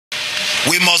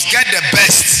We must get the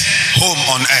best home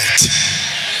on earth.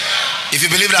 If you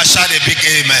believe that, shout a big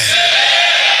amen.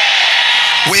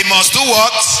 We must do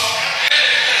what?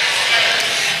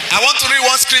 I want to read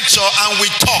one scripture and we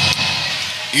talk.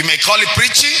 You may call it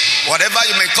preaching, whatever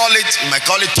you may call it. You may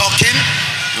call it talking.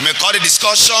 You may call it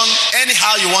discussion.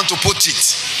 Anyhow you want to put it.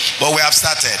 But we have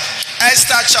started.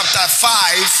 Esther chapter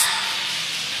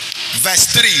 5 verse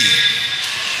 3.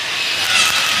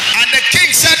 And the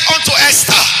king said unto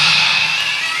Esther.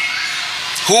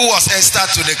 Who was Esther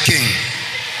to the king?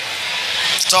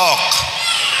 Talk.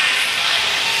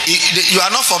 You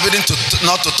are not forbidden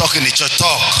not to talk in the church.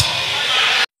 Talk.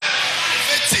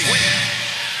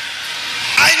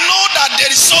 I know that there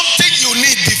is something you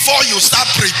need before you start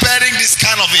preparing this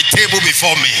kind of a table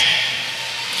before me.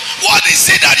 What is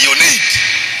it that you need?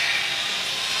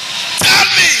 Tell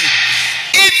me.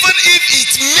 Even if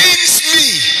it means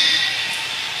me,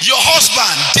 your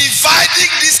husband,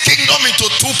 dividing this kingdom into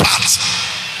two parts,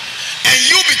 and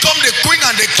you become the queen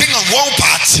and the king of one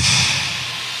part,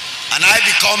 and I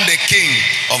become the king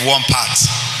of one part.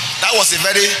 That was a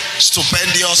very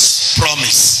stupendous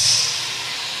promise.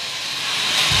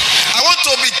 I want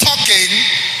to be talking,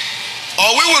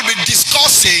 or we will be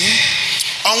discussing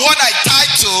on what I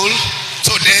titled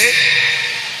today,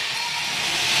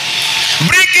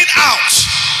 bringing out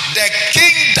the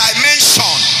king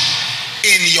dimension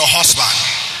in your husband.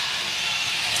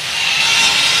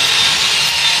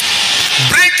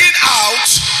 Bringing out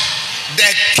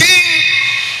the king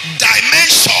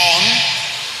dimension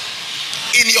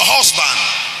in your husband.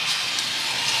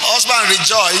 Husband,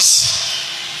 rejoice.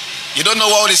 You don't know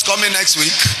what is coming next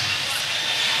week.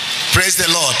 Praise the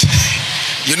Lord.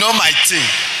 You know my thing.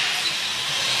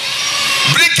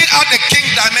 Bringing out the king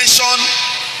dimension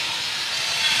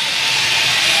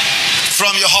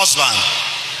from your husband.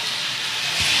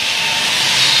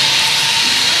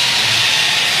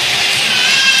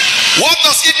 What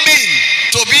does it mean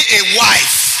to be a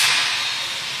wife?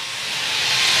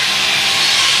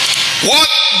 What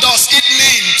does it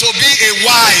mean to be a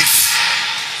wife?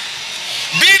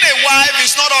 Being a wife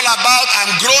is not all about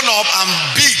I'm grown up, I'm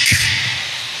big.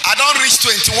 I don't reach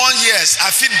 21 years.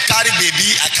 I feel carry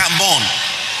baby, I can born.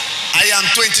 I am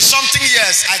 20 something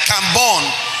years, I can born.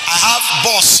 I have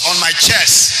boss on my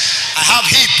chest. I have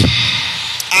hip.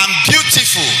 I'm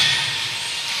beautiful.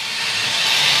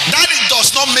 That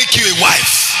does not make you a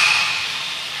wife.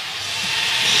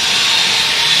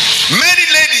 Many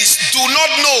ladies do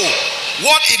not know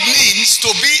what it means to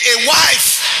be a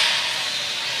wife.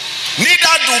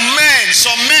 Neither do men.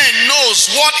 Some men knows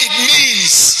what it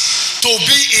means to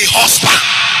be a husband.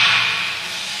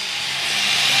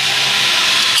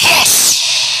 Horse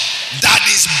that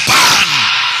is bound.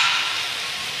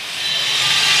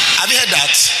 Have you heard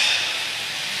that?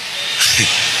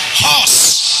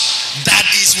 Horse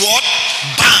that is what?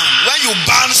 Bound. When you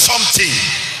ban something,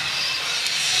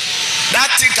 that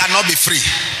thing cannot be free.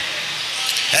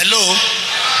 Hello?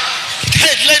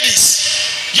 Hey ladies,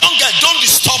 young girl, don't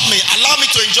disturb me. Allow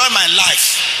me to enjoy my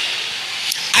life.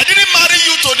 I didn't marry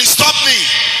you to disturb me.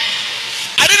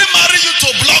 I didn't marry you to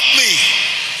block me.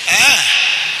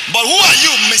 But who are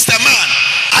you, Mr. Man?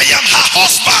 I am her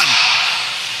husband.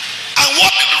 And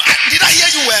what did I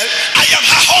hear you well? I am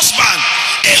her husband.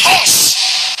 A horse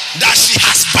that she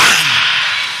has banned.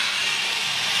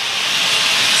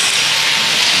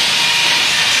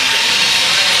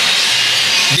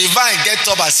 Divine, get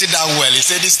up and sit down well. He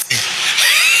said this thing.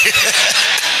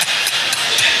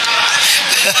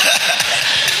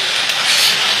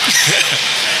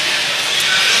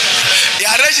 He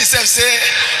arranged himself, say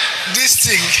this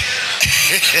thing.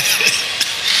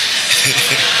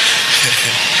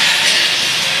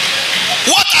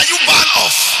 What are you banned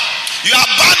of? You are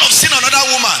banned of seeing another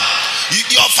woman.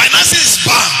 Your finances is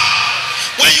banned.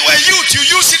 When you were youth, you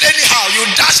use it anyhow. You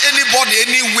dash anybody,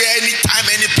 anywhere, anytime,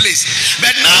 any place.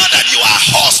 But now that you are a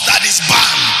horse that is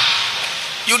banned,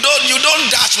 you don't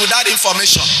dash without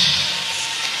information.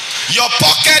 Your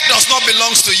pocket does not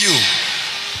belong to you.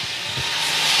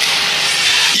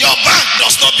 Your bank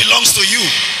does not belong to you.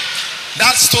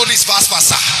 That story is vice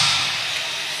versa.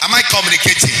 Am I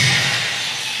communicating?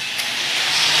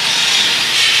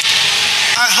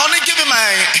 Honey, give me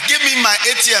my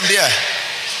ATM there.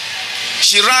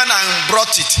 She ran and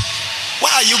brought it. Why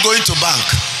are you going to bank?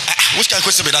 Which kind of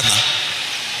question be that now?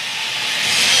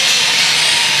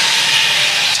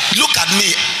 Look at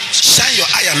me. Shine your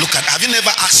eye and look at. Have you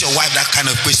never asked your wife that kind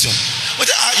of question?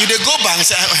 You they go bank and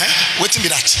say, wait a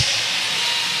minute.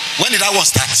 When did that one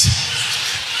start?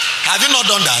 Have you not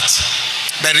done that?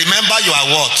 But remember, you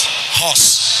are what?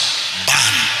 Horse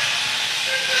bound.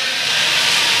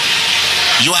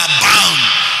 You are bound.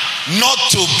 not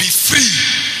to be free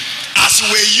as you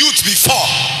were youth before.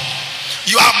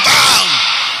 You are bound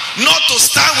not to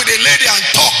stand with a lady and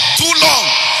talk too long.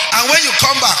 And when you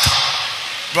come back,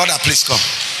 brother, please come.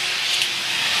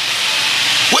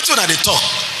 Wait till they talk.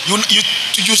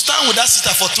 You stand with that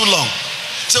sister for too long.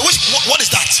 So what is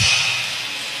that?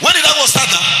 When did that go start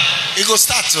now? It go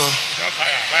start. So.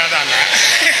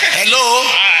 Hello?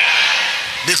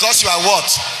 Because you are what?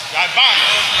 You are bound.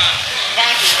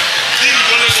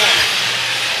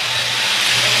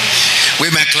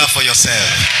 Women, clap for yourself.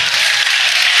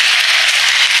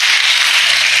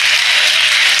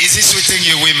 Is it sweeting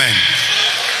you, women?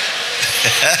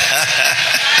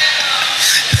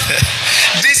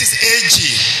 This is AG.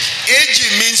 AG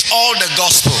means all the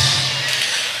gospel.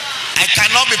 I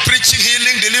cannot be preaching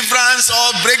healing, deliverance,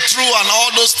 or breakthrough and all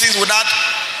those things without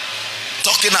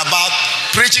talking about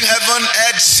preaching heaven,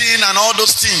 earth, sin, and all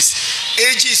those things.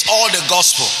 AG is all the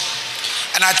gospel.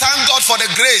 And I thank God for the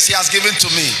grace He has given to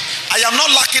me. I am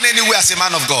not lacking anywhere as a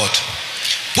man of God.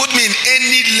 Put me in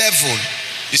any level,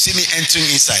 you see me entering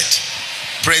inside.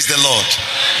 Praise the Lord.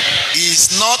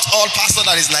 It's not all pastor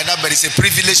that is like that, but it's a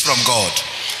privilege from God.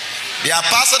 There are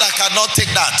pastors that cannot take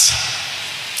that.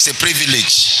 It's a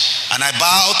privilege. And I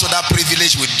bow to that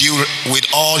privilege with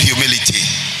all humility.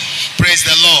 Praise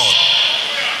the Lord.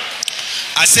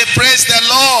 I say, praise the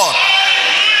Lord.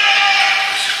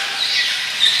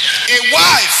 A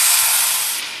wife,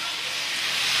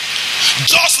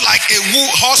 just like a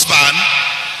husband,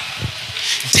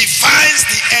 defines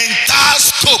the entire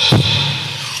scope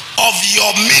of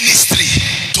your ministry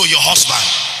to your husband.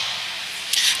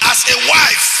 As a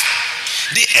wife,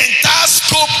 the entire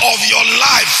scope of your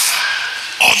life,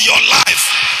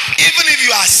 even if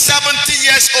you are 70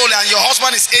 years old and your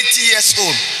husband is 80 years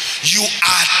old,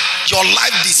 your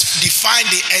life define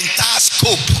the entire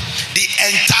scope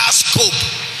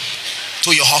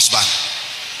to your husband.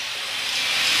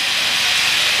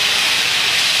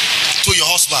 To your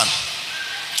husband.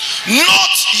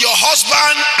 Not your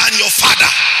husband and your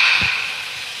father.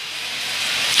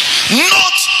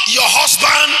 Not your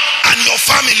husband and your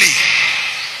family.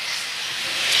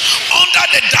 Under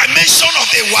the dimension of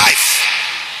a wife,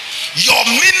 your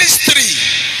ministry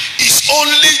is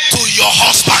only to your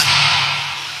husband.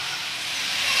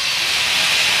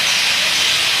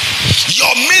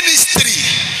 Your ministry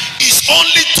is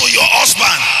only to your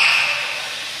husband.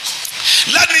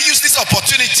 Let me use this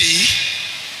opportunity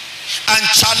and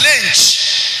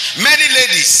challenge many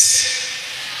ladies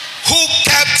who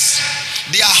kept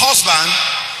their husband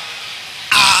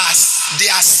as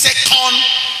their second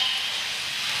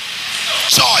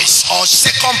choice or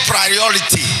second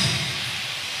priority.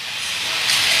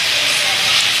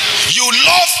 You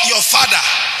love your father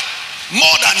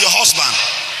more than your husband.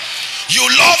 You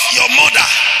love your mother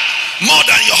more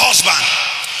than your husband.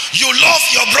 You love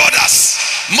your brothers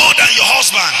more than your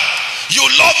husband. You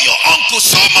love your uncle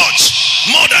so much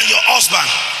more than your husband.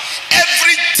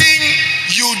 Everything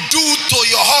you do to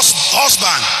your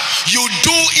husband, you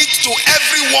do it to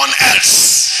everyone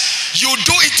else. You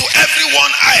do it to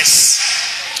everyone else.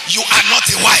 You are not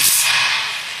a wife.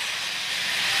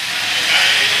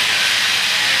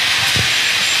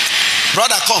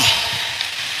 Brother, come.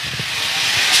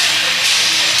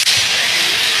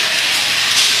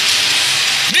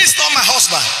 This is not my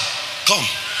husband. Come.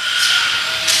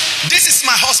 This is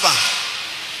my husband.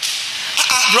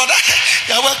 Brother,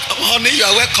 you are welcome. Honey, you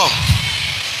are welcome.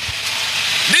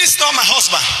 This is not my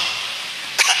husband.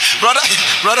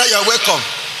 Brother, you are welcome.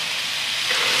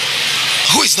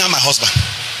 Who is now my husband?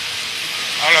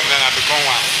 All of them have become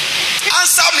one.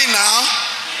 Answer me now.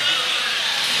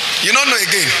 You don't know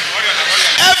again.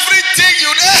 Everything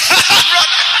you do.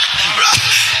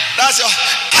 That's your.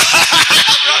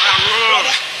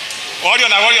 What do you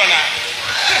know?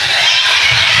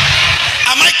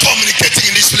 Am I communicating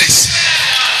in this place?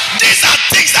 These are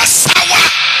things that sour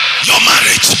your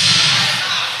marriage.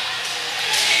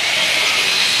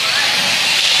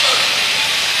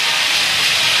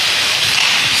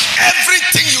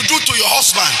 Everything you do to your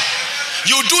husband,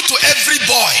 you do to every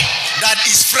boy that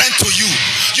is friend to you.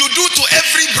 You do to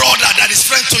every brother that is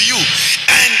friend to you.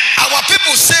 And our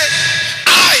people say,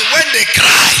 when they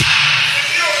cry.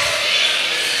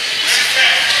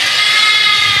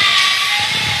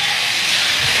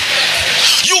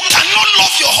 You cannot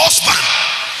love your husband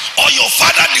or your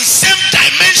father the same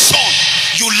dimension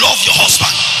you love your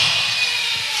husband.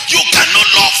 You cannot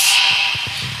love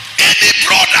any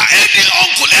brother, any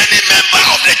uncle, any member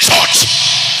of the church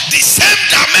the same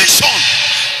dimension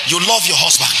you love your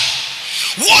husband.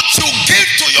 What you give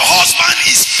to your husband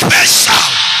is special.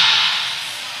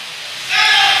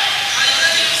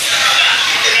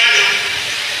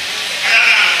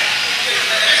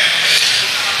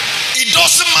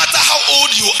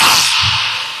 old you are.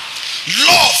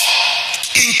 Love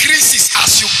increases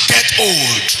as you get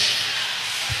old.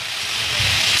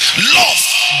 Love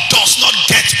does not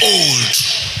get old.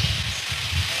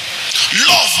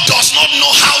 Love does not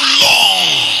know how long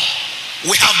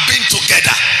we have been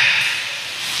together.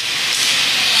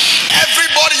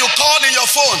 Everybody you call in your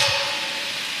phone,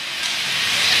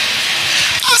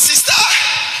 sister,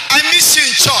 I miss you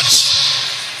in church.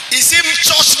 Is it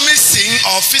church missing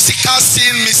or physical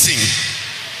sin missing?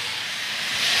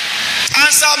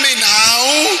 Answer me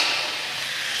now.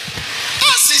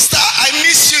 Sister, I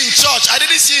miss you in church. I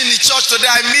didn't see you in the church today.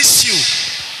 I miss you.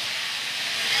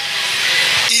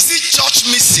 Is it church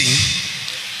missing?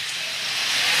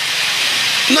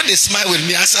 No, they smile with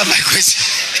me. Answer my question.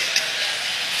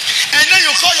 And then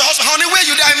you call your husband, honey, where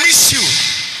you there? I miss you.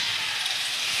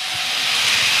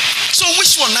 So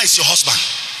which one now is your husband?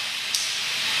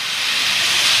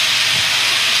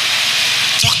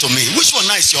 Talk to me. Which one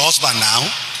now is your husband now?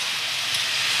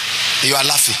 You are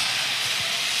laughing.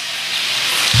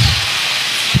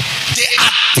 There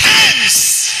are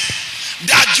terms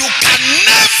that you can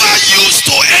never use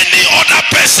to any other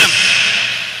person,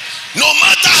 no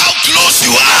matter how close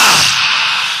you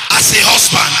are as a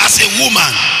husband, as a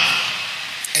woman,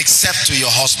 except to your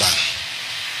husband.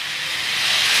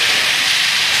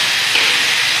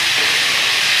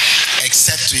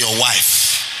 Except to your wife.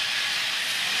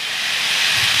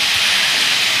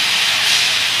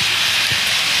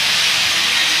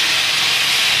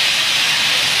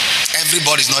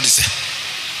 Everybody's not the same.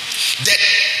 That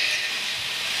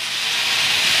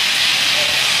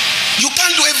you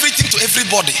can't do everything to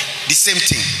everybody the same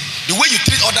thing. The way you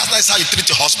treat others, that's how you treat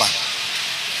your husband.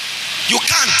 You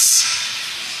can't.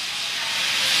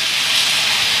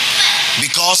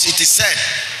 Because it is said,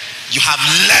 you have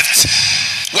left.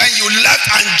 When you left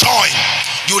and joined,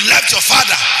 you left your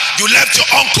father, you left your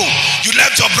uncle, you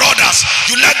left your brothers,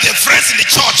 you left your friends in the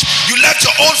church, you left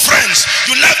your old friends,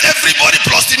 you left everybody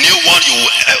plus the new one you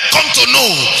come to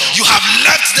know. You have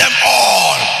left them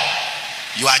all.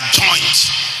 You are joined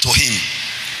to him.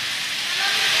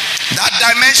 That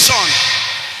dimension,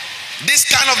 this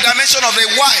kind of dimension of a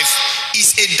wife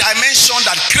is a dimension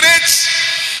that creates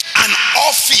an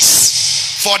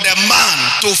office for the man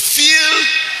to feel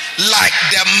like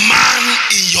the man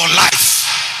in your life.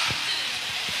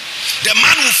 The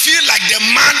man will feel like the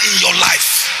man in your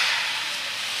life.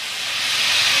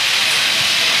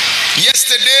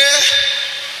 Yesterday,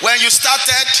 when you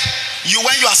started,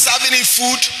 when you are serving him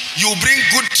food, you bring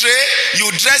good tray, you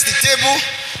dress the table.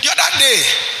 The other day,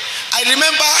 I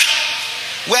remember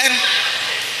when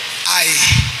I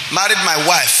married my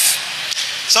wife.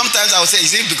 Sometimes I would say,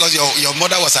 is it because your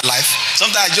mother was alive?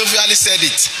 Sometimes I jovially said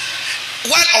it.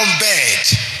 While on bed,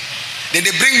 then they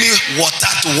bring me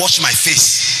water to wash my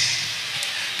face.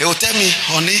 They will tell me,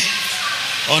 honey,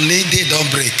 they don't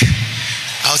break.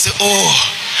 I will say,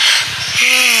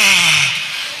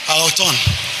 I will turn.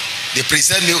 They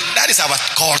present me, that is our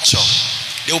culture.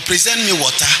 They will present me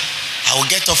water. I will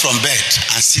get up from bed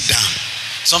and sit down.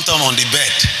 Sometimes on the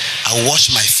bed, I will wash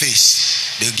my face.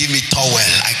 They will give me towel.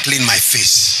 I clean my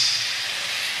face.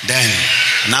 Then,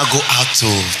 now go out to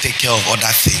take care of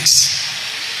other things.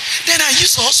 Then I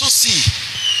used to also see,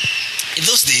 in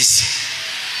those days,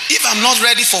 if I'm not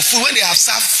ready for food, when they have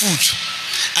served food,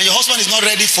 and your husband is not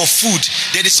ready for food,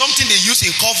 there is something they use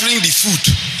in covering the food.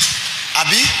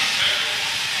 Abi,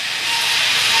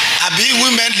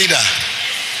 women leader.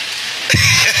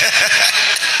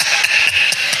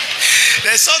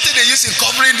 There's something they use in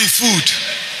covering the food.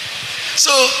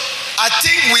 So, I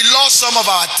think we lost some of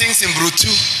our things in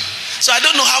Brutu. So, I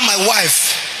don't know how my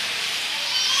wife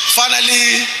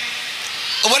finally,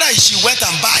 whether she went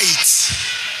and buy it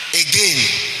again.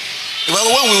 When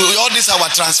we all this our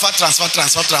transfer,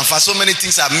 so many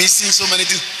things are missing, so many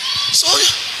things. So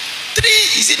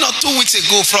 2 weeks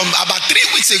ago, from about 3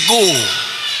 weeks ago,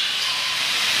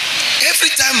 every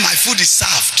time my food is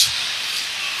served,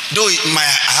 though I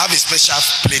have a special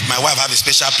plate, my wife have a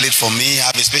special plate for me, I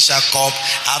have a special cup,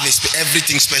 I have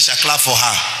everything special. Clap for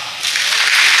her.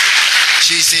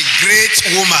 She's a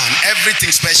great woman,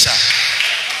 everything special.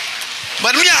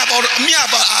 But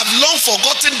I've long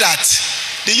forgotten that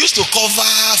they used to cover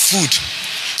food.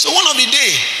 So one of the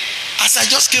day, as I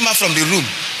just came out from the room,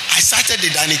 I sat at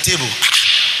the dining table.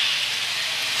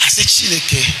 I said,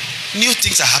 Chineke, new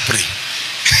things are happening.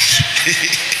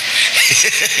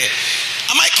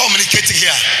 Am I communicating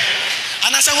here?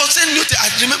 And as I was saying new things, I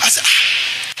remember, I said,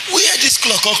 where this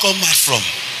clock all come out from?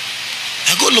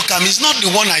 I go look at him, it's not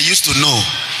the one I used to know.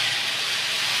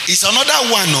 It's another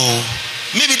one,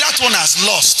 maybe that one has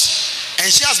lost.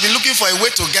 And she has been looking for a way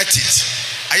to get it.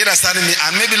 Are you understanding me?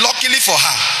 And maybe luckily for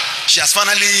her, she has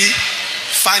finally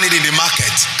found it in the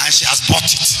market and she has bought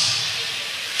it.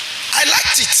 I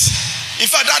liked it.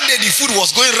 In fact, that day the food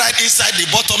was going right inside the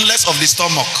bottomless of the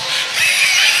stomach.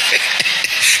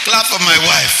 Clap for my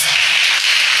wife.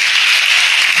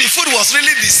 The food was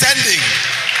really descending,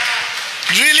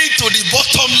 really to the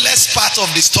bottomless part of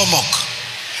the stomach.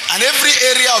 And every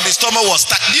area of the stomach was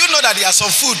stuck. Do you know that there are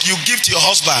some food you give to your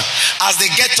husband, as they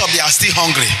get up, they are still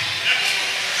hungry?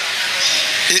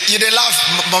 You they laugh,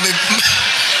 mommy.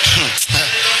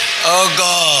 Oh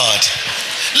God.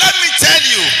 Let me tell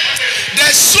you, the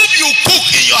soup you cook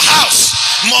in your house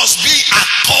must be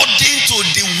according to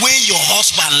the way your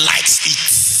husband likes it.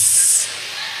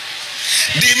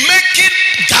 The making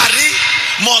garri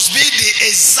must be the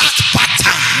exact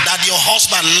pattern that your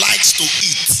husband likes to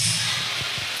eat.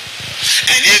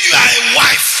 And if you are a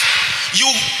wife,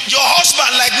 your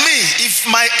husband like me, if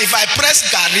I press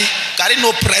garri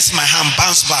no press my hand,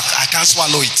 bounce back, I can't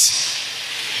swallow it.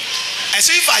 And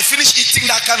so if I finish eating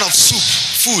that kind of soup,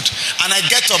 food, and I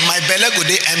get up, my belly go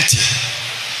dey empty.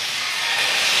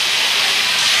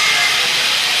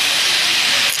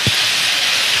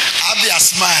 Have a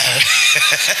smile.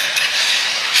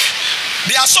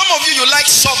 There are some of you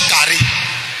like soft garri,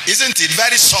 isn't it?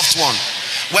 Very soft one.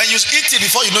 When you eat it,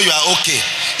 before you know you are okay.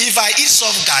 If I eat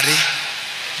soft garri,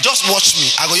 just watch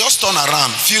me. I go just turn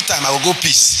around. Few times I will go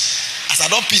piss. As I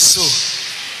don't piss so.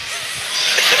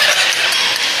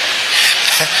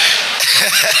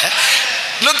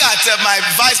 Look at my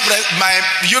my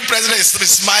youth president is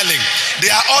smiling. They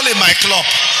are all in my club.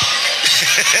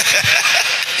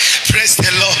 Praise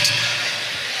the Lord.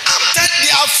 I'm telling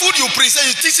you, our food you present,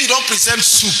 you think you don't present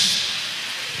soup.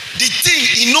 The thing,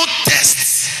 he no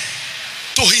tests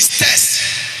to his test.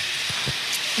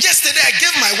 Yesterday I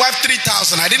gave my wife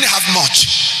 3,000. I didn't have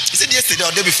much. He said yesterday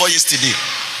or day before yesterday.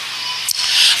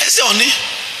 I said, honey,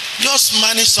 just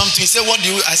manage something. He said, what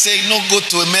do you? I said, no, go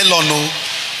to a melon. No,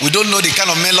 we don't know the kind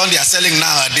of melon they are selling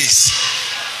nowadays.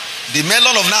 The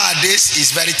melon of nowadays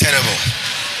is very terrible.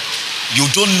 You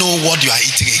don't know what you are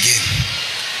eating again.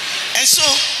 And so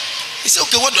he said,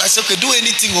 okay, what do I say? Okay, do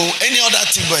anything or any other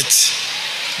thing, but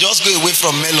just go away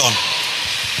from melon.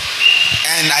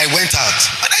 And I went out.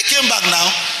 When I came back now,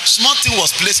 small thing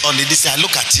was placed on the this. I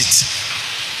look at it.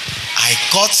 I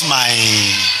cut my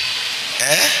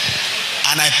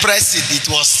and I pressed it. It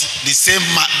was the same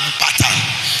pattern.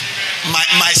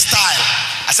 My style.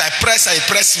 As I press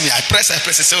me. I press. I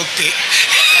say, okay.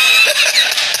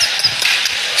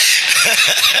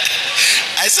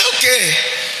 I said, okay.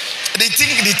 The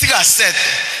thing I said.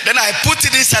 Then I put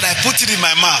it inside. I put it in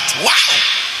my mouth. Wow.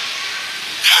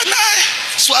 And I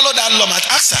swallow that lump at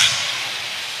AXA.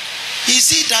 Is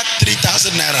it that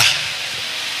 3,000 naira?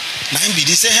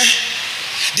 They say,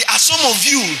 there are some of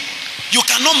you, you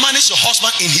cannot manage your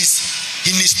husband in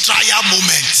his trial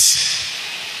moment.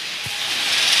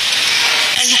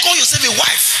 And you call yourself a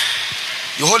wife.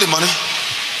 You hold the money.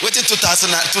 Waiting 2,000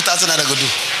 naira go do.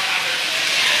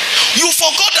 You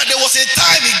forgot that there was a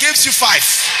time he gives you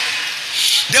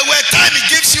 5. There were time he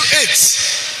gives you 8.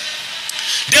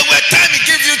 There were time he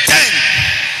gave you 10.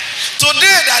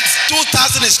 Today that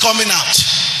 2,000 is coming out.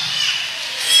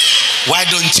 Why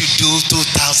don't you do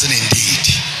 2,000 indeed?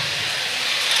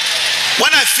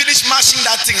 When I finished mashing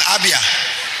that thing, Abia,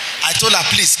 I told her,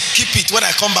 please keep it. When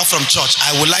I come back from church,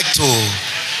 I would like to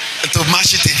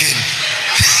mash it again.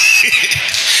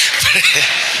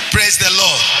 Praise the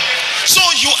Lord. So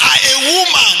you are a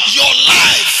woman. Your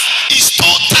life is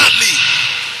totally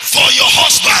for your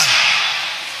husband.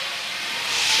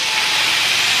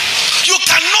 You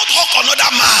cannot hug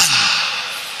another man.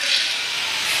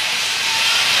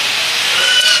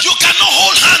 You cannot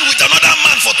hold hand with another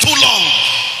man for too long.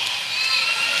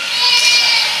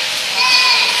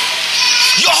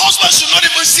 Your husband should not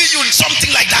even see you in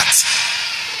something like that.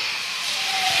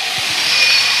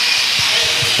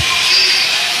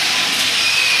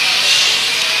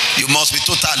 You must be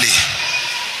totally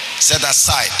set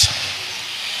aside.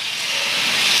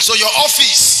 So your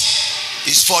office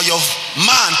is for your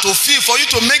man to feel, for you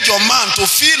to make your man to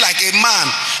feel like a man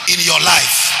in your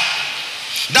life.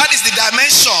 That is the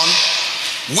dimension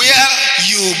where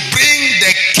you bring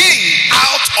the king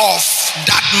out of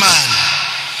that man.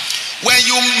 When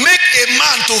you make a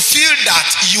man to feel that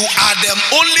you are the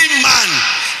only man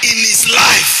in his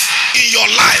life, in your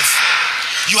life,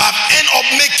 you have ended up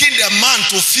making the man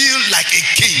to feel like a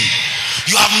king.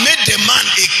 You have made the man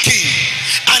a king.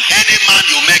 And any man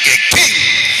you make a king,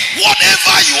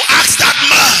 whatever you ask that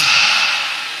man,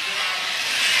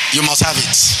 you must have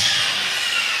it.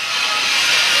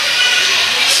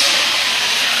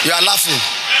 You are laughing.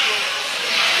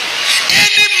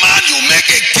 any man you make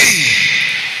a king,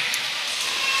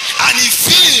 and he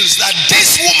feels that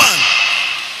this woman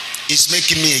is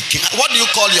making me a king. What do you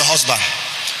call your husband?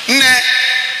 Ne,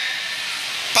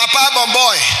 Papa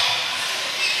Bomboy,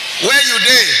 where you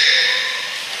dey?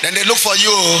 Then they look for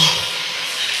you.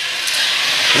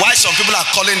 Why some people are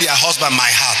calling their husband my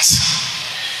heart?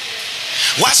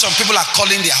 Why some people are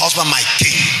calling their husband my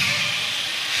king?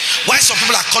 Why some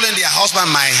people are calling their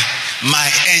husband my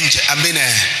angel?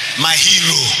 My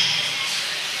hero.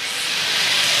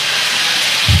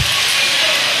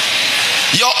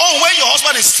 Your own, when your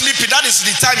husband is sleeping, that is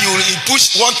the time you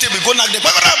push one table, go knock the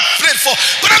pray for.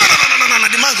 No.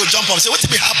 The man go jump up and say, what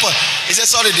will be happen? He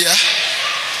said, sorry, dear.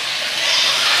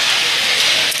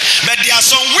 But there are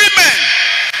some women,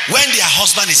 when their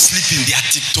husband is sleeping, they are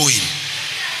tiptoeing.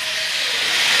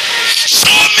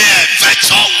 Show me a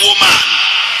virtual woman,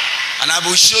 and I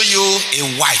will show you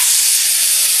a wife.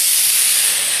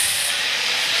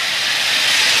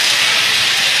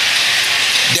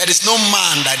 There is no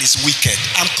man that is wicked.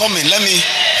 I'm coming. Let me.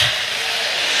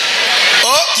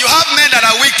 Oh, you have men that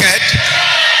are wicked?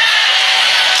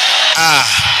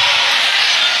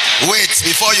 Wait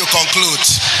before you conclude.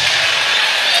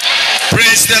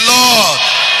 Praise the Lord.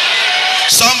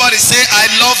 Somebody say,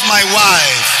 I love my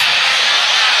wife.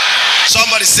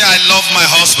 Somebody say, I love my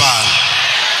husband.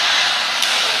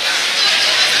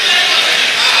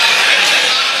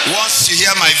 Once you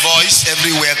hear my voice,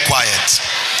 everywhere quiet.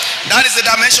 That is the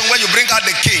dimension where you bring out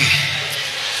the king.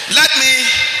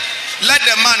 Let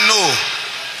the man know,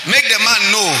 make the man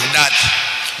know that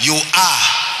you are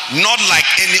not like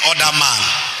any other man.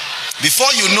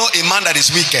 Before you know a man that is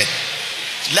wicked,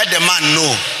 let the man know,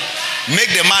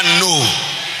 make the man know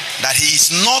that he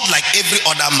is not like every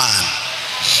other man.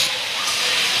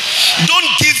 Don't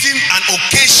give him an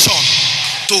occasion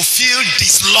to feel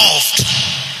disloved.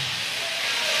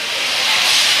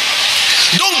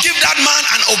 Don't give that man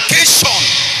an occasion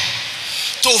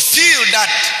to feel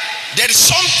that there is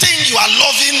something you are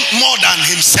loving more than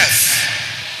himself.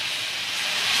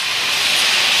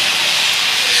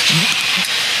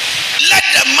 Let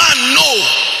the man know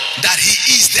that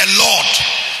he is the Lord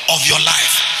of your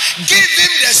life. Give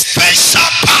him the special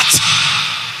part.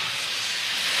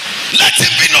 Let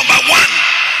him be number one.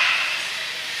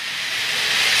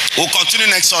 We'll continue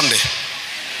next Sunday.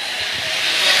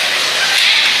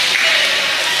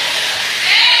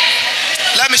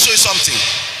 Let me show you something.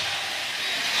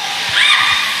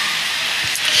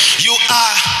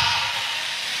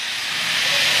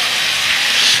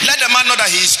 Let the man know that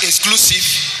he is exclusive,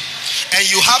 and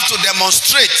you have to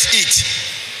demonstrate it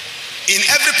in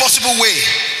every possible way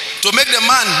to make the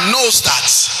man knows that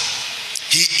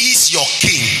he is your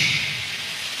king.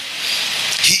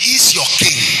 He is your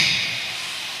king.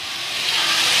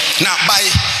 Now,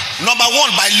 number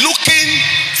one, by looking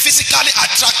physically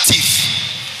attractive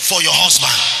for your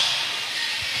husband.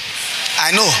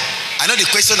 I know the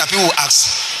question that people will ask.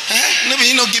 Maybe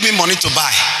you don't give me money to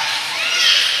buy.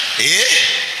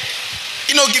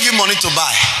 You don't give you money to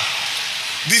buy.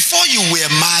 Before you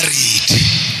were married,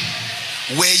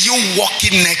 were you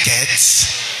walking naked?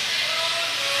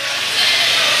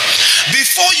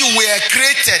 Before you were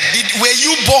created, were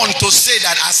you born to say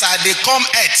that as they come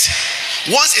earth,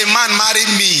 once a man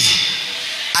married me,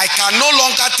 I can no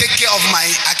longer take care of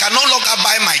I can no longer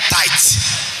buy my tithes.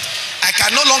 I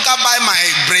can no longer buy my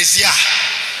brassiere.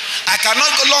 I can no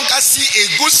longer see a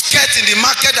good skirt in the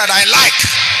market that I like,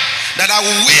 that I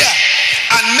will wear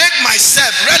and make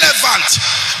myself relevant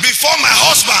before my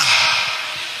husband.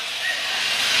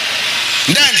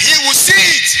 Then he will see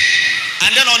it,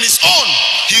 and then on his own,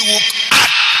 he will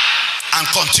add and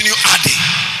continue adding.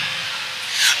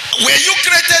 Were you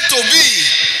created to be?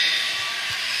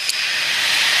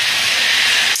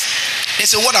 They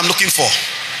say, what I'm looking for.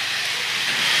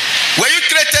 Were you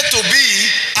created to be,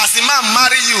 as the man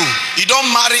marry you don't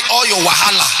marry all your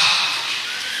wahala.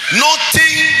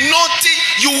 Nothing.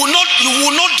 You will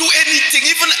not do anything.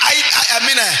 Even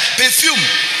perfume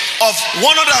of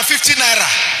 150 naira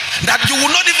that you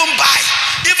will not even buy.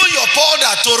 Even your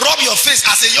powder to rub your face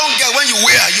as a young girl when you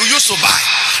wear, you used to buy.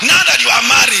 Now that you are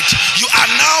married, you are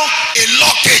now a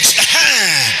lockage.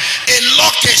 A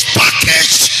lockage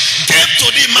package gave to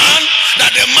the man,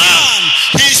 that the man,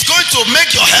 he is going to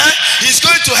make your hair, he's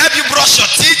going to help you brush your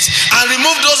teeth and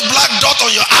remove those black dots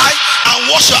on your eye and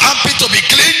wash your armpit to be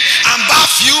clean and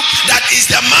bath you. That is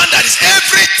the man that is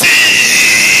everything.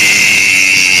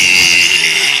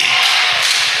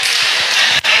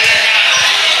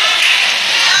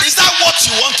 Is that what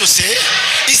you want to say?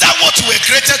 Is that what you were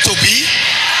created to be?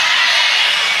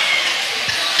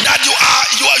 That you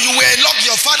were locked,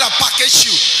 your father packaged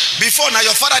you. Before now,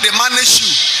 your father they manage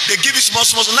you. They give you small.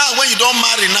 Now when you don't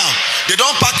marry now, they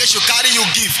don't package you, carry you,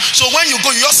 give. So when you go,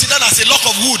 you just sit down as a lock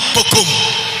of wood. Boom.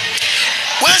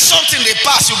 When something they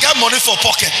pass, you get money for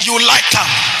pocket. You like them.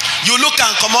 You look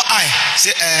and come on eye.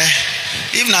 Say,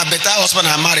 if na better husband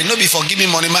I marry, no be for give me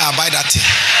money, I buy that thing.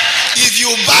 If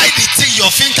you buy the thing, your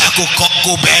finger go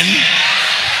bend.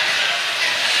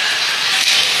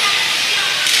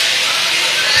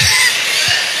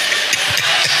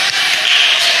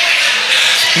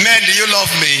 Men, do you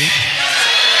love me?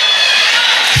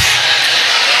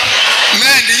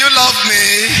 Men, do you love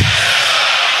me?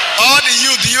 All the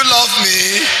you, do you love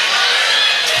me?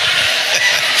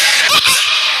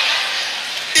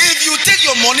 If you take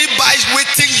your money buy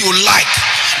waiting you like,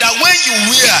 that when you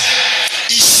wear,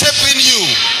 it's shaping you.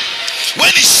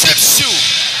 When it shapes you,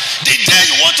 the day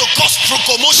you want to cause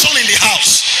commotion in the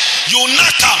house, you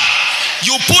knock out.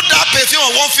 You put that perfume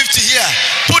of 150 here,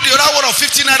 put the other one of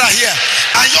 50 naira here,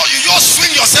 and you just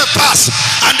swing yourself past,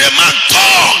 and the man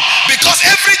turn, because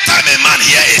every time a man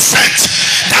hear a scent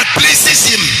that pleases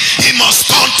him, he must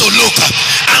turn to look,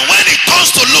 and when he turns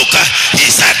to look, he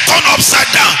said turn upside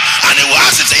down, and he will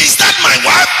ask him, is that my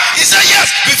wife? He said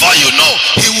yes. Before you know,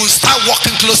 he will start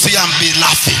walking close to you and be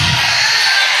laughing.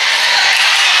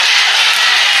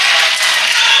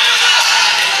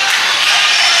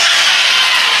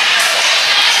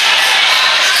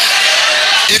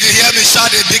 If you hear me,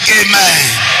 shout a big amen.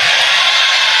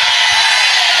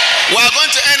 We are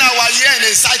going to end our year in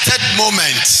a excited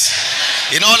moment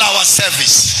in all our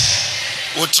service.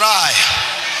 We'll try.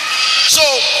 So,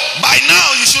 by now,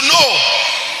 you should know,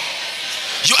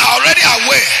 you are already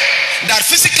aware that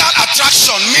physical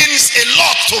attraction means a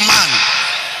lot to man.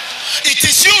 It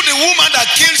is you, the woman, that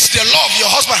kills the love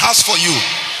your husband has for you.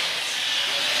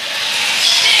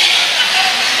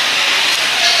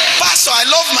 Pastor, I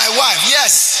love my wife.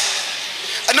 Yes.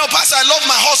 No, Pastor, I love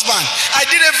my husband. I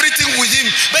did everything with him,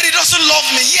 but he doesn't love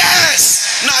me. Yes.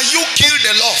 Now you kill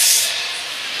the love.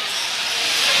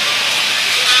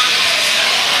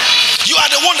 You are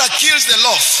the one that kills the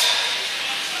love.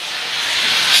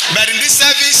 But in this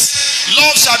service,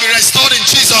 love shall be restored in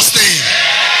Jesus' name.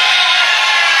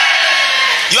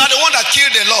 You are the one that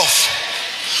killed the love.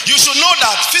 You should know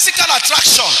that physical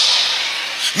attraction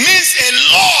means a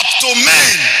lot to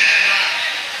men.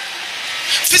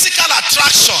 Physical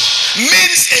attraction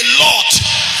means a lot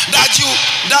that you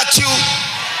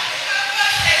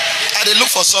I look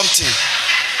for something.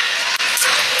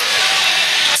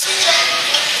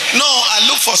 No, I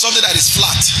look for something that is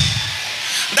flat.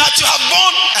 That you have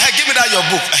born, give me that your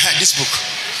book, this book.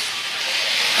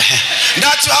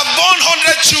 That you have born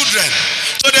 100 children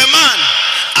to the man,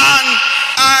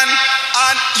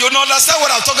 and you don't understand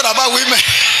what I'm talking about, women.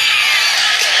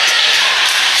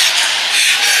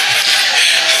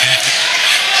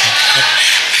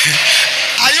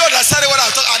 Are you understanding what I'm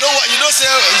talking? I don't want you don't say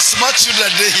small children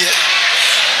there here.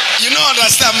 You don't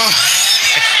understand, mom.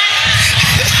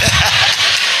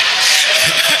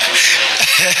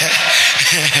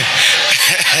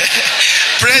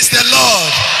 Praise the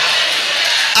Lord.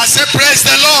 I say praise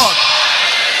the Lord.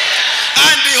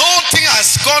 And the whole thing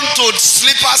has gone to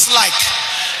slippers like,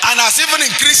 and has even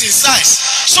increased in size.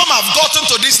 Some have gotten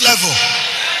to this level.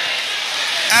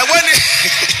 And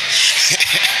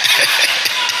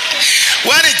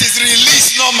when it is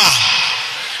released normal,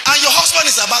 and your husband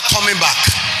is about coming back,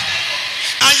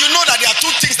 and you know that there are two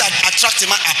things that attract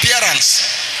him: appearance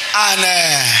and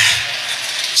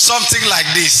something like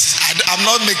this. I'm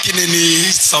not making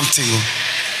any something.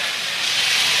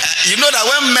 You know that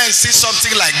when men see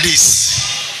something like this,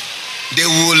 they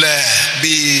will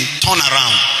be turned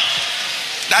around.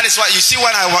 That is why you see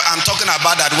when I'm talking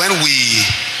about that, when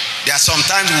there are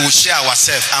sometimes we will share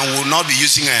ourselves and we will not be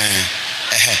using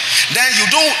then you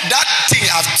do that thing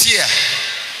of tear,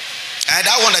 and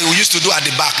that one that you used to do at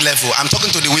the back level. I'm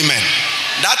talking to the women.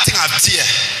 That thing of tear,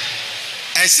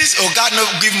 and since God no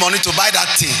give money to buy that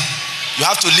thing, you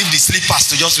have to leave the slippers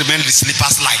to just remain the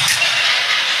slippers like.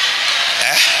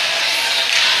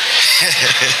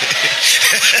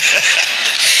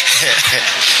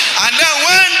 And then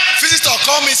when visitors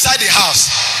come inside the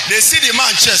house, they see the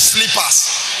man chest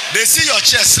slippers. They see your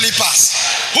chest slippers.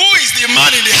 Who is the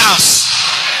man in the house?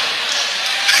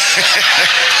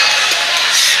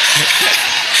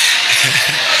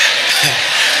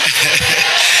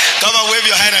 Come on, wave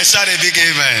your hand and shout a big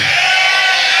amen.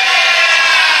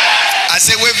 I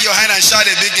say wave your hand and shout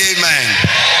a big amen.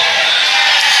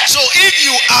 So if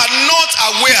you are not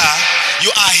aware,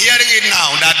 you are hearing it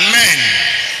now, that men,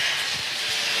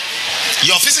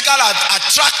 your physical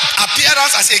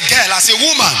appearance as a girl, as a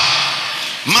woman,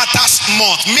 matters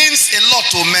more, means a lot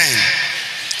to men.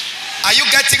 Are you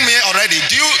getting me already?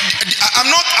 I'm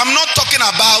not talking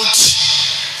about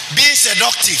being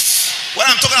seductive. When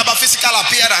I'm talking about physical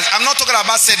appearance, I'm not talking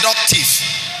about seductive.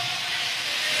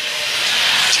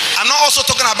 I'm not also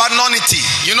talking about nudity.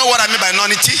 You know what I mean by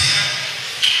nudity?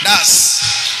 That's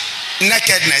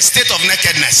nakedness, state of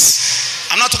nakedness.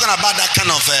 I'm not talking about that kind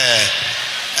of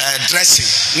dressing,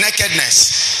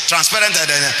 nakedness, transparent.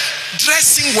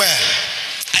 Dressing well.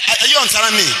 Are you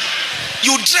understanding me?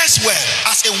 You dress well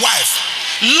as a wife.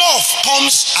 Love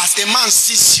comes as a man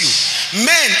sees you.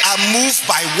 Men are moved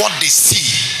by what they see.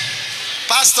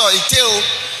 Pastor,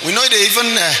 we know they even,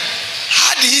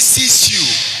 how do he sees you?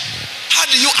 How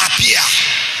do you appear?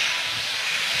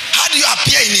 How do you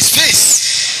appear in his face?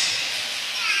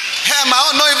 I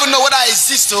don't even know whether I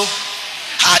exist.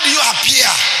 How do you appear?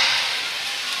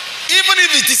 Even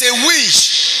if it is a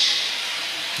wish,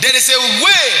 there is a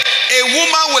way a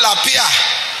woman will appear.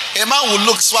 A man will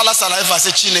look, swallow saliva and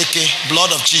say, Chineke,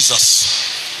 blood of Jesus.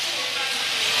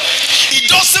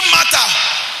 It doesn't matter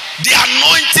the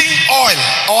anointing oil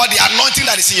or the anointing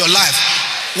that is in your life,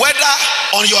 whether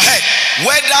on your head,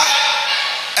 whether,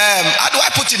 how do I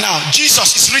put it now?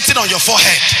 Jesus is written on your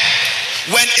forehead.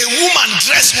 When a woman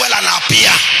dress well and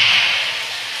appear,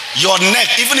 your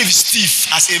neck, even if it's stiff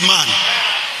as a man,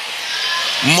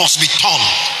 must be torn.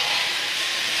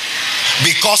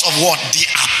 Because of what? The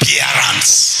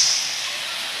appearance.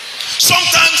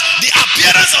 Sometimes the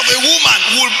appearance of a woman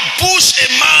will push a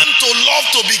man to love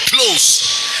to be close.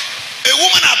 A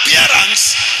woman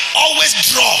appearance always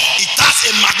draw. It has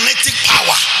a magnetic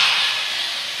power.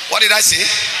 What did I say?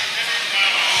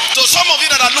 So some of you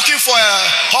that are looking for a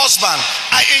husband,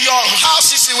 in your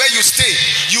houses where you stay,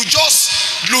 you just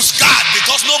lose guard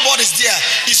because nobody's there.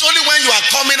 It's only when you are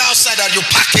coming outside that you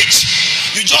package.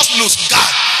 You just lose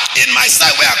guard. In my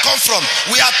side where I come from,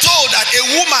 we are told that a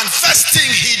woman, first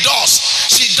thing she does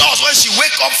when she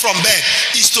wake up from bed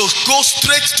is to go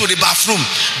straight to the bathroom,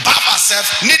 bath herself,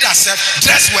 knit herself,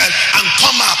 dress well, and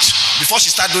come out before she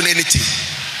start doing anything.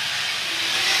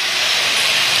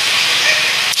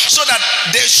 So that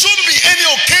there shouldn't be any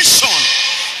occasion,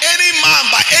 any man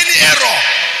by any error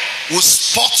will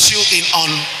spot you in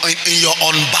your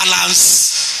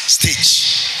unbalanced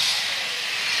stage.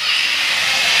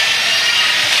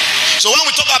 So when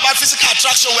we talk about physical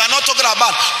attraction, we are not talking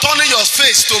about turning your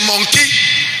face to monkey,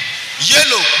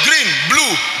 yellow, green,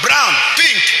 blue, brown,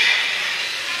 pink,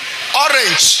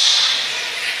 orange.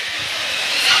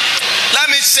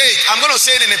 Let me say it. I'm going to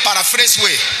say it in a paraphrase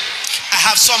way. I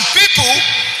have some people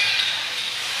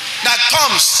that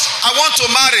comes, I want to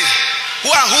marry.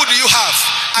 Who and who do you have?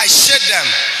 I shade them.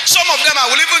 Some of them, I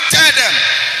will even tell them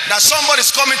that somebody is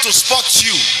coming to spot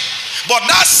you. But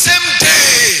that same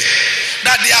day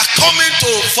that they are coming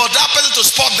for that person to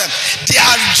spot them, their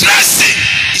dressing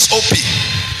is open.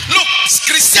 Look,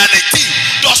 Christianity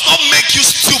does not make you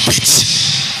stupid.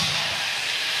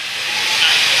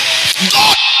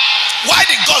 God, why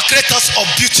did God create us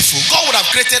beautiful? God would have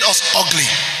created us ugly.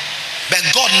 But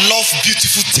God loves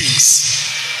beautiful things.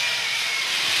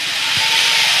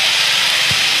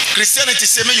 Christianity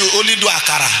say me you only do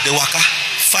akara, the waka.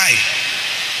 Fine.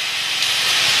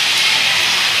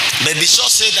 But be sure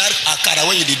say that akara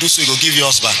when you do so, you go give your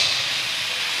husband.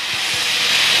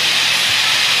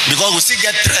 Because we still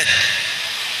get thread.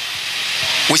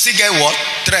 We still get what?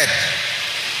 Thread.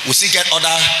 We still get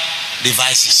other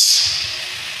devices.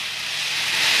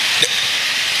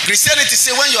 Christianity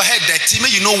say when your head dirty, may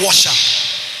you no wash them.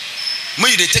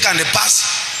 May you they take and they pass.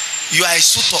 You are a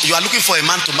suitor. You are looking for a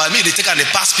man to marry. May they take and they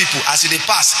pass people. As they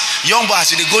pass, young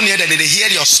boys, as they go near them, they hear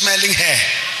your smelling hair.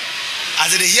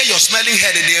 As they hear your smelling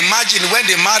hair, they imagine when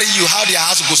they marry you, how their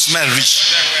house will smell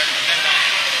rich.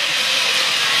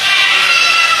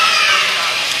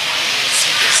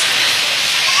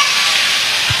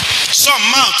 Some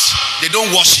mouth, they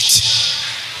don't wash it.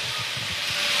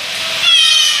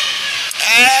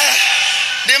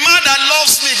 The man that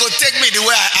loves me go take me the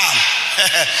way I am.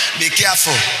 Be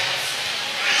careful.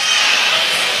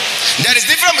 There is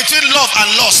difference between love and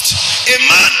lust. A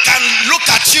man can look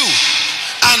at you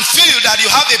and feel that you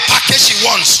have a package he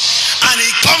wants, and he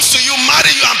comes to you,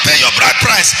 marry you, and pay your bride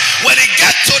price. When he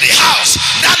gets to the house,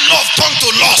 that love turns to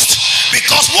lust,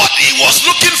 because what he was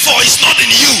looking for is not in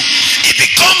you. It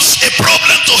becomes a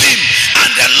problem to him,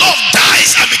 and the love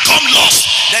dies and becomes lust.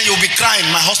 Then you'll be crying,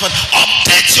 my husband,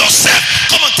 update yourself.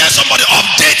 Come on, tell somebody,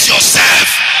 update yourself.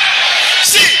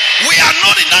 See, we are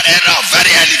not in that era of very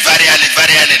early.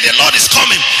 The Lord is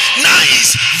coming. Now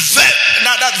is very.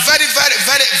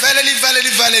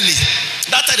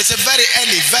 That time they say very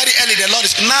early. The Lord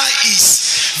is now is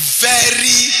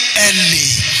very early.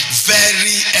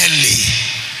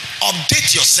 Update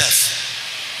Package yourself.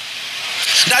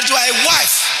 That you are a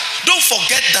wife. Don't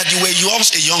forget that you were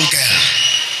once a young girl.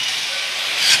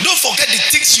 Don't forget the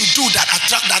things you do that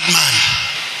attract that man.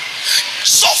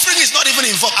 Suffering is not even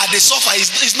involved. At the suffer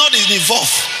is not even involved.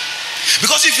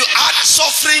 Because if you add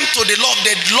suffering to the love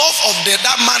of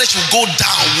that marriage will go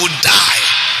down, will die.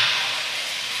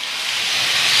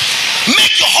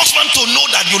 Make your husband to know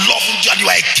that you love him, that you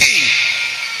are a king.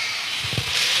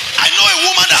 I know a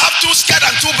woman that have 2 skirts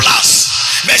and 2 blouses,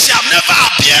 but she have never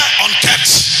appeared unkept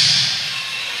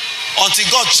until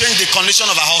God changed the condition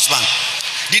of her husband.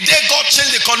 The day God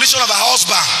changed the condition of her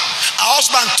husband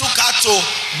took her to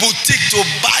boutique to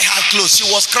buy her clothes. She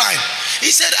was crying.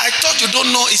 He said, I thought you don't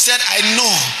know. He said, I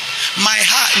know.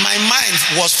 My mind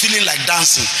was feeling like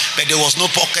dancing, but there was no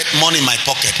money in my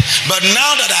pocket. But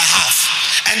now that I have,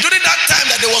 and during that time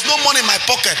that there was no money in my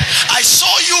pocket, I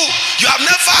saw you. You have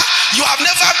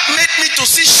never made me to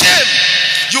see shame.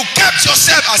 You kept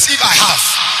yourself as if I have.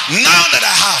 Now that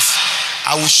I have,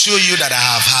 I will show you that I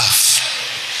have.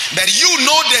 But you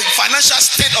know the financial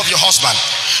state of your husband.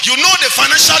 You know the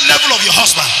financial level of your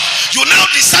husband. You now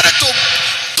decided to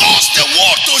cause the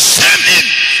world to shame him,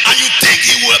 and you think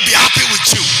he will be happy with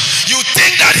you. You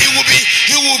think that he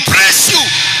will praise you.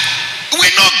 We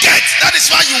not get. That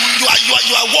is why you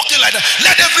are walking like that.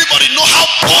 Let everybody know how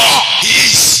poor he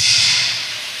is.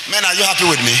 Men, are you happy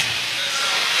with me?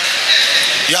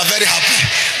 You are very happy.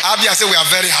 Abia said we are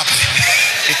very happy.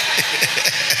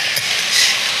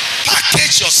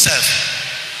 Package yourself.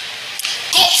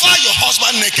 Cover your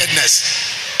husband's nakedness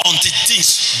until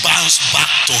things bounce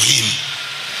back to him.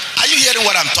 Are you hearing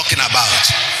what I'm talking about?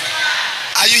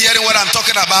 Are you hearing what I'm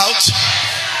talking about?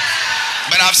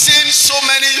 But I've seen so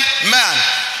many men,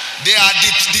 they are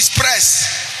displeased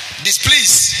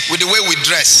with the way we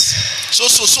dress. So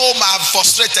I'm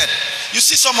frustrated. You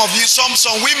see some of you, some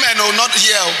women are not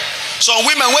here. Some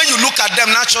women, when you look at them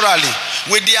naturally,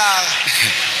 with their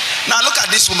now look at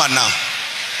this woman now.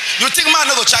 You think man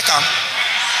no go check her?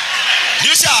 Do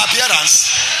you see her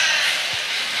appearance?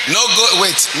 No good.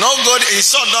 Wait, no good. His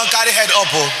son don't carry head up.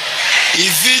 Oh,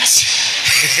 if it.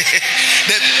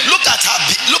 Look at her.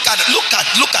 Look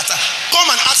at her. Come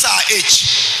and ask her age.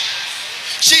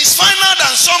 She is finer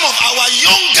than some of our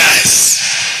young girls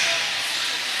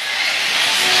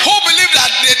who believe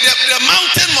that the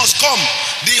mountain must come.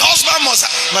 The husband must.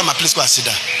 Mama, please go and sit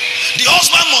down. The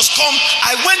husband must come.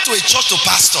 I went to a church to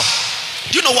pastor.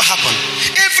 Do you know what happened?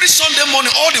 Every Sunday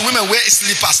morning, all the women wear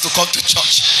slippers to come to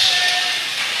church.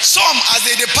 Some, as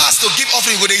they pass to give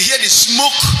offering, they hear the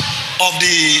smoke of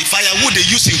the firewood they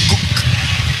use in cook.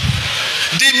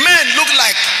 The men look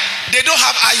like they don't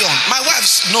have iron. My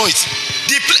wives know it.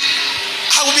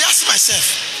 I will be asking myself.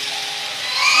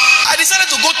 I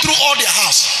decided to go through all their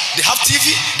house. They have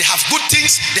TV, they have good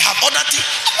things, they have other things.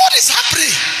 What is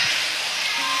happening?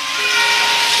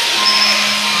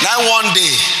 Now one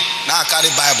day, now I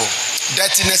carry Bible.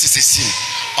 Dirtiness is a sin.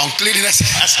 Uncleanness is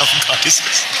the house of God.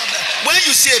 When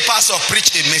you see a pastor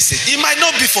preach a message, it might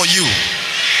not be for you.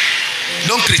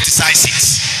 Don't criticize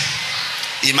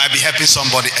it. It might be helping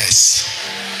somebody else.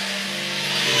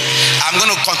 I'm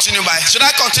going to continue by. Should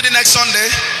I continue next Sunday?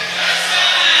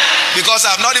 Because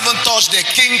I've not even touched the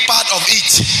king part of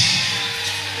it.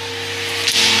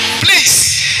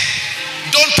 Please,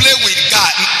 don't play with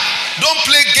God. Don't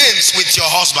play games with your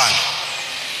husband.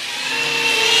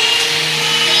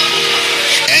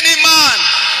 Any man,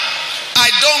 I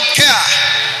don't care.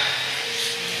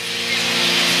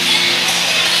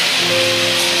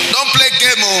 Don't play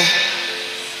game.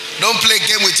 Don't play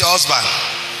game with your husband.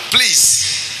 Please.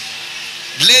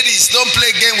 Ladies, don't play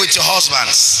game with your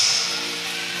husbands.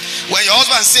 When your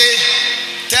husband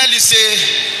tell you,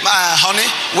 my honey,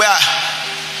 where?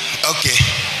 Okay,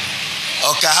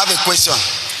 I have a question.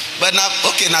 But now,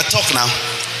 okay, now talk now.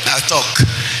 Now talk.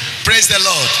 Praise the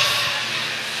Lord.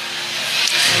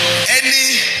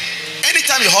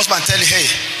 Anytime your husband tell you, hey,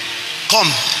 come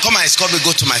and escort me,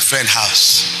 go to my friend's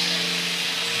house.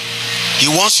 He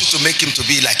wants you to make him to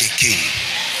be like a king.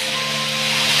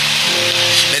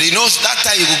 But he knows that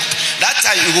time you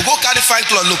go carry fine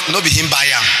clothes. Look, no be him buy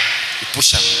him. You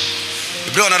push him.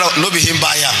 You bring another, no be him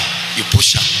buy him. You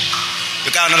push him.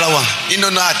 You got another one. He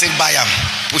don't know how to take buy him.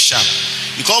 Push him.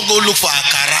 You can't go look for a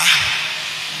akara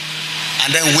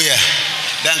and then wear.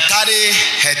 Then carry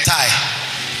her tie.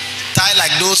 Tie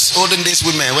like those olden days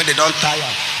women when they don't tie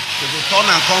her. They go turn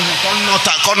and come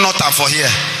not for here.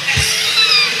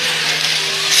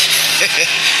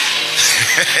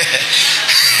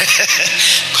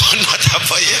 Not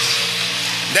for you.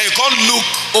 Then you can't look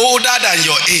older than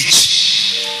your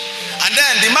age. And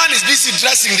then the man is busy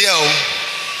dressing there.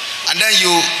 and then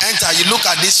you enter, you look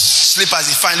at these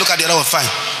slippers, it's fine, look at the other one, fine.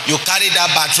 You carry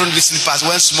that bathroom, these slippers,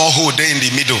 one small hole there in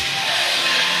the middle.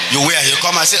 You wear, you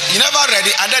come and say, you never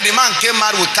ready, and then the man came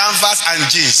out with canvas and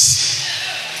jeans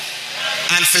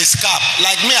and face cap.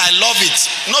 Like me, I love it.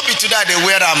 Not be today they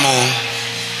wear them.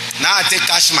 Now I take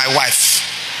cash my wife.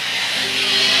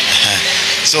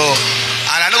 So,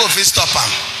 and I know if we stop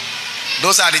them.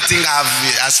 Those are the things I've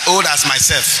as old as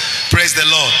myself. Praise the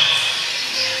Lord.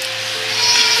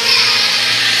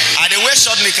 And the way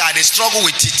short knicker, they struggle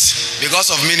with it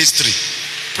because of ministry.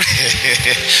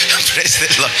 Praise the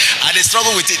Lord. And they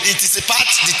struggle with it. It is a part,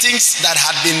 the things that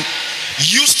had been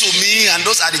used to me, and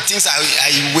those are the things I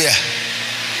wear.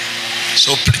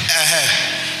 So,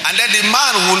 and then the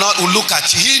man will look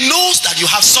at you. He knows that you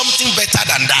have something better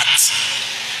than that.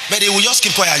 But he will just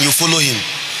keep quiet and you follow him.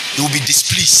 He will be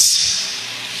displeased.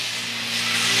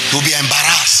 He will be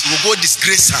embarrassed. He will go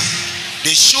disgrace him.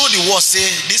 They show the world, say,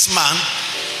 this man,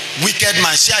 wicked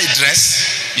man, see how he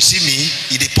dress? You see me?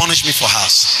 He punish me for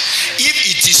house. If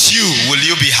it is you, will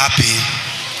you be happy?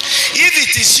 If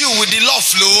it is you, will the love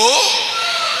flow?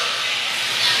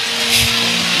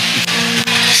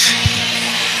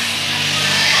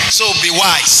 So be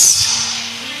wise.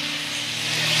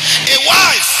 A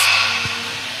wife.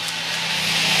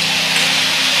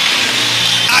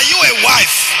 Are you a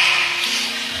wife?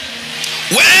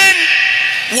 When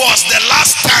was the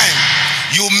last time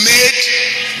you made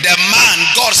the man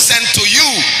God sent to you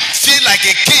feel like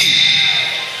a king?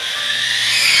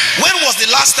 When was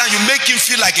the last time you make him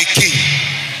feel like a king?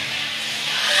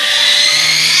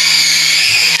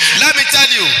 Let me tell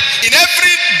you, in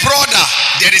every brother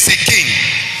there is a king.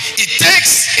 It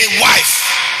takes a wife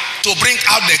to bring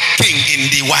out the king in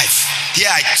the wife. Here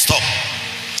I stop.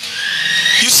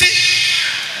 You see,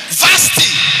 Vashti,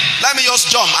 let me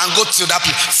just jump and go to that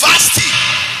place. Vashti,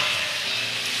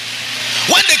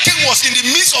 when the king was in the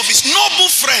midst of his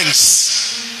noble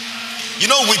friends, you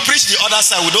know, we preach the other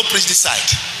side, we don't preach this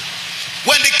side.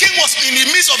 When the king was in the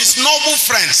midst of his noble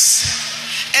friends,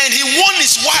 and he wanted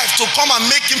his wife to come and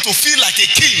make him to feel like a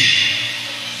king,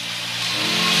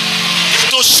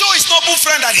 to show his noble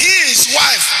friend that he and his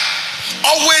wife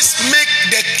always make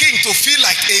the king to feel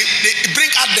like they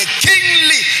bring out the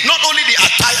kingly, not only the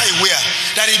attire he wear,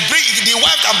 that the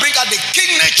wife can bring out the king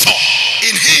nature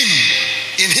in him,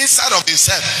 in inside of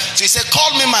himself. So he said,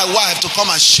 call me my wife to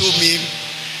come and show me,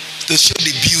 to show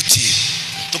the beauty,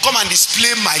 to come and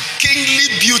display my kingly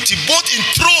beauty, both in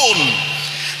throne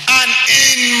and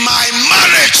in my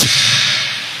marriage.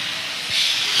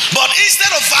 But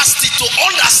instead of Vashti to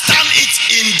understand it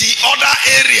in the other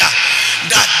area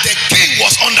that the king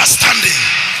was understanding,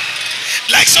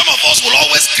 like some of us will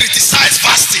always criticize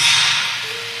Vashti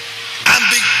and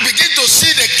begin to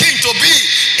see the king to be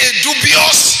a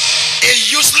dubious, a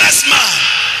useless man.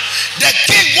 The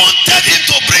king wanted him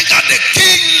to bring out the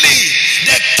kingly,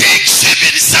 the kingship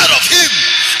inside of him,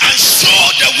 and show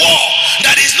the world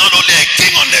that he's not only a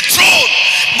king on the throne,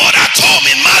 but at home,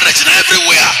 in marriage, and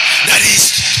everywhere, that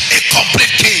he's a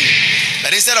complete king.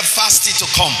 But instead of Vashti to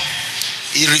come,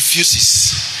 he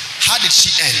refuses. How did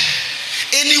she end?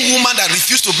 Any woman that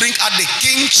refused to bring out the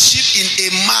kingship in a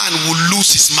man will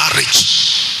lose his marriage.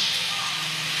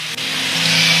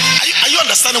 Are you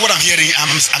understanding what I'm hearing?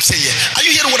 I'm saying here. Are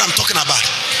you hearing what I'm talking about?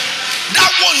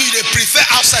 That one you prefer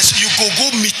outside, so you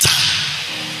go meet her.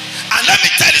 And let me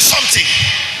tell you something.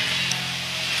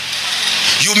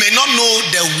 You may not know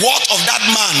the worth of that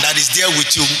man that is there with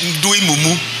you doing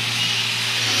mumu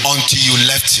until you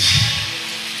left him.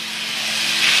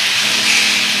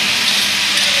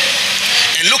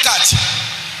 And look at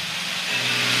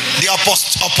the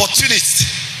opportunity.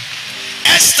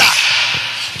 Esther.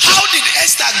 How did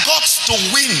Esther got to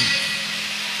win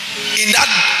in that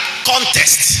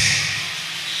contest?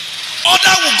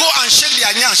 Other will go and shake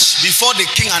their nyash before the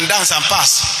king and dance and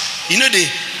pass. You know they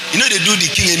do the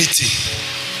king anything.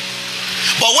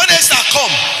 But when Esther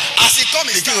come, as he come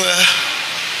in the king,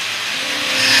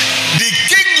 the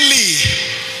kingly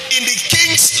in the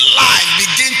king's life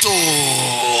begin to.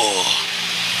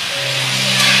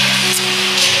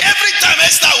 Every time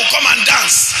Esther will come and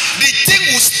dance, the thing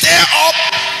will stir up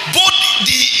both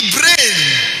the brain,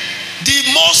 the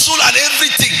muscle and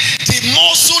everything, the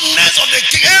muscleness of the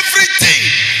king, everything.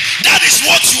 That is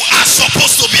what you are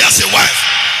supposed to be as a wife.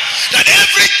 That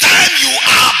every time you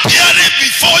are appearing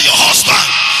before your husband,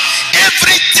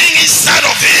 everything inside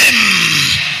of him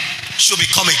should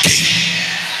become a king.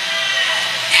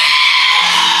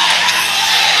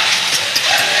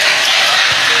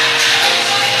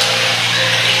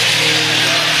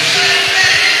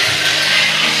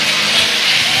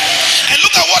 And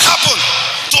look at what happened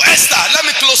to Esther. Let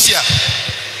me close here.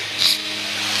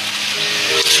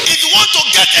 to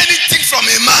get anything from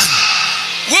a man,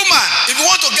 woman, if you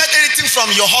want to get anything from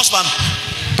your husband,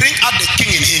 bring out the king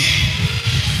in him.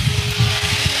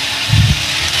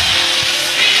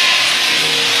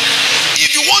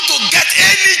 If you want to get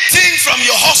anything from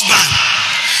your husband,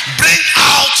 bring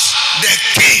out the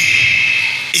king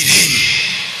in him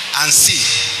and see.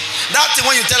 That thing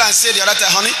when you tell and say the other time,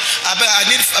 honey, I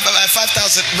need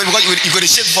 5,000, because you got a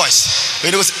shape voice.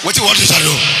 What do you want to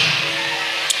do?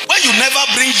 When you never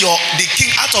bring the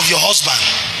king out of your husband,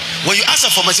 when you ask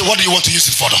her for money, say, what do you want to use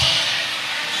it for?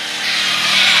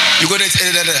 You go there.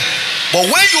 But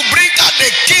when you bring out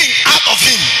the king out of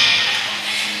him,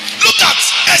 look at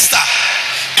Esther.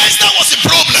 Esther was a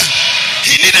problem.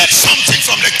 He needed something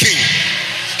from the king.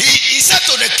 He said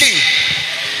to the king,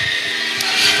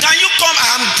 can you come?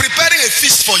 I am preparing a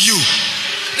feast for you.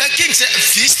 The king said,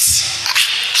 feast?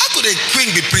 How could a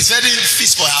queen be preparing a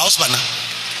feast for her husband?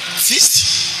 Feast?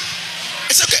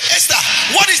 It's okay. Esther,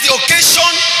 what is the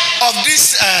occasion of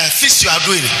this feast you are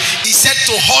doing? He said,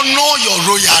 to honor your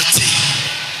royalty.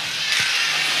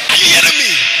 Are you hearing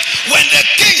me? When the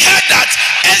king heard that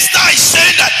Esther is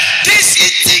saying that this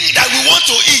eating that we want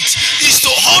to eat is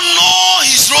to honor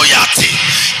his royalty,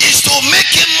 is to make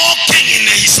him more king in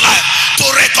his life, to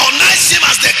recognize him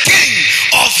as the king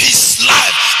of his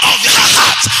life, of her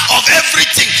heart, of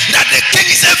everything, that the king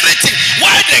is everything.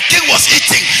 While the king was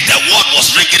eating, the word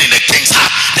was ringing in the king's heart.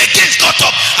 The king got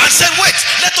up and said, wait,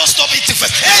 let us stop eating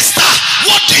first. Esther,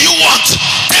 what do you want?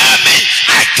 Tell me,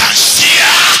 I can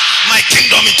share my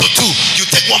kingdom into two. You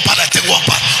take one part, I take one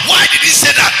part. Why did he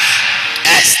say that?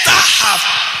 Esther have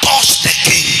touched the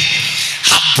king,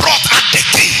 have brought out the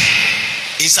king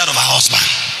inside of her husband.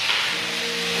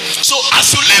 So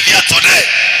as you live here today,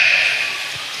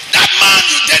 that man,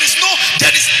 there is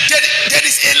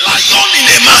a lion in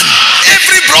a man.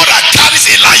 Every brother carries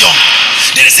a lion.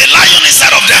 There is a lion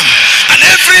inside of them, and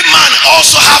every man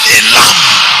also have a lamb.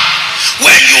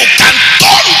 When you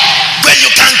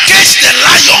can catch the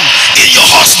lion in your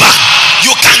husband,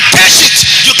 you can catch it,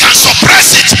 you can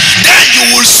suppress it, then you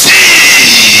will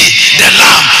see the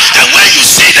lamb. And when you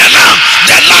see the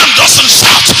lamb doesn't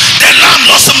shout, the lamb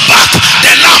doesn't bark,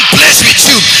 the lamb plays with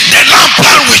you, the lamb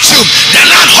plan with you, the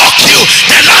lamb hug you,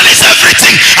 the lamb is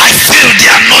everything. I feel the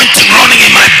anointing running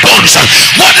in my bones.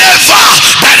 Whatever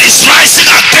that is rising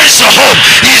against your home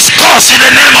is cursed in the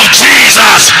name of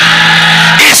Jesus.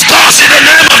 Is cursed in the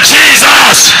name of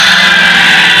Jesus.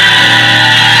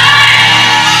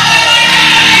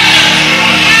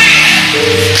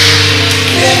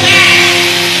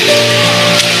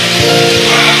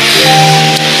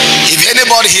 If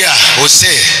anybody here will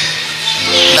say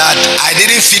that I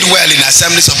didn't feed well in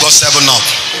Assemblies of God 7 Up,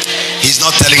 he's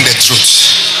not telling the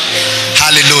truth.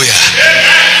 Hallelujah.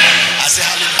 I say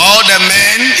hallelujah. All the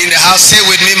men in the house say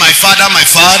with me, my father, my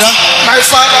father. My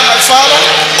father, my father.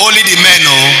 Only the men,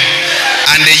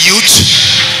 and the youth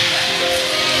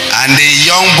and the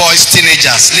young boys,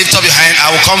 teenagers. Lift up your hand, I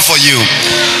will come for you.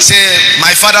 Say,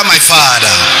 my father, my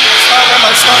father. Father,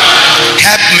 my father.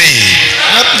 Help me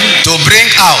to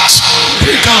bring out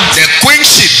the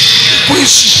queenship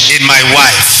in my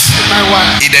wife.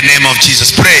 In the name of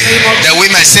Jesus. Pray. The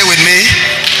women say with me.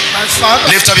 My father.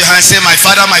 Lift up your hand, say, my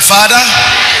father, my father.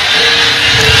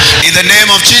 In the name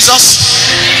of Jesus,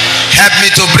 help me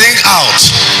to bring out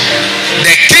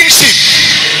the kingship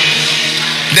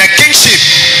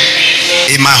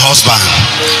in my husband.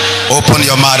 Open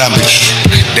your mouth and begin.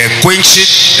 The queenship,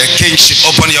 the kingship.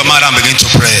 Open your mouth and begin to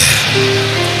pray.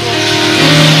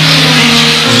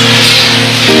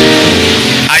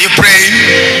 Are you praying?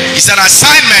 It's an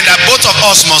assignment that both of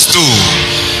us must do.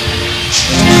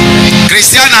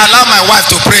 Christian, allow my wife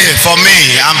to pray for me.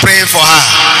 I'm praying for her.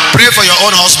 Pray for your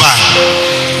own husband.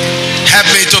 Help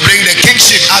me to bring the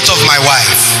kingship out of my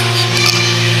wife.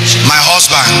 My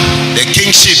husband, the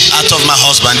kingship out of my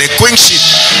husband, the queenship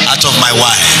out of my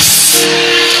wife.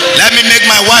 Let me make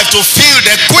my wife to feel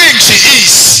the queen she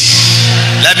is.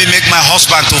 Let me make my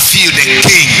husband to feel the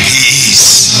king he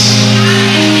is.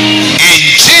 In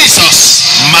Jesus'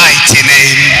 mighty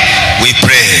name we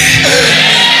pray.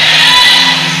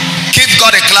 Give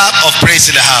God a clap of praise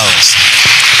in the house.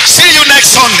 See you next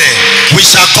Sunday. We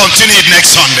shall continue it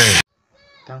next Sunday.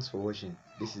 Thanks for watching.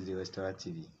 This is the Restorer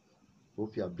TV.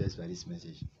 Hope you are blessed by this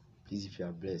message. Please, if you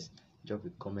are blessed, drop a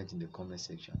comment in the comment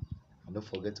section. And don't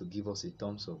forget to give us a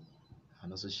thumbs up.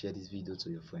 And also share this video to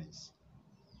your friends.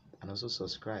 And also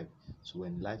subscribe, so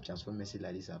when live transform messages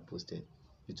like this are posted,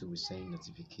 YouTube will send you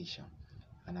notification.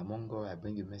 And among all, I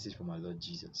bring a message from our Lord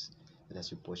Jesus, that as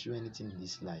you pursue anything in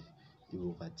this life, you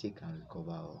will overtake and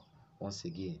recover all. Once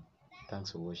again,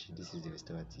 thanks for watching. This is the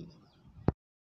Restorer TV.